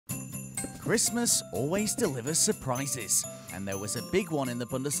Christmas always delivers surprises, and there was a big one in the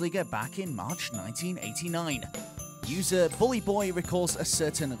Bundesliga back in March 1989. User Bully Boy recalls a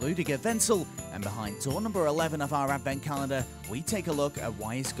certain Rüdiger Wenzel, and behind door number 11 of our advent calendar, we take a look at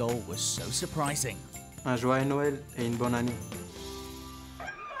why his goal was so surprising. Un joyeux Noël et une bonne année.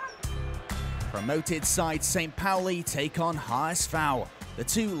 Promoted side St. Pauli take on HSV. The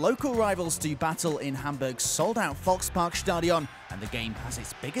two local rivals do battle in Hamburg's sold-out Volksparkstadion, and the game has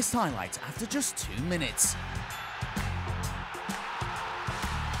its biggest highlight after just 2 minutes.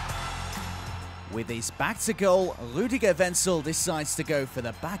 With his back to goal, Rüdiger Wenzel decides to go for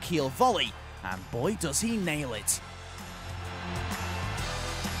the backheel volley, and boy does he nail it.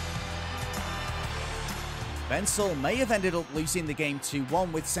 Wenzel may have ended up losing the game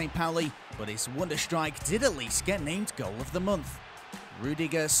 2-1 with St. Pauli, but his wonder strike did at least get named Goal of the Month.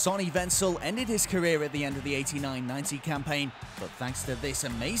 Rüdiger Sonny Wenzel ended his career at the end of the 89-90 campaign, but thanks to this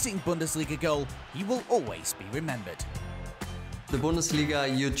amazing Bundesliga goal, he will always be remembered. The Bundesliga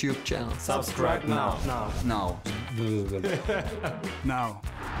YouTube channel. Subscribe now. Now. Now.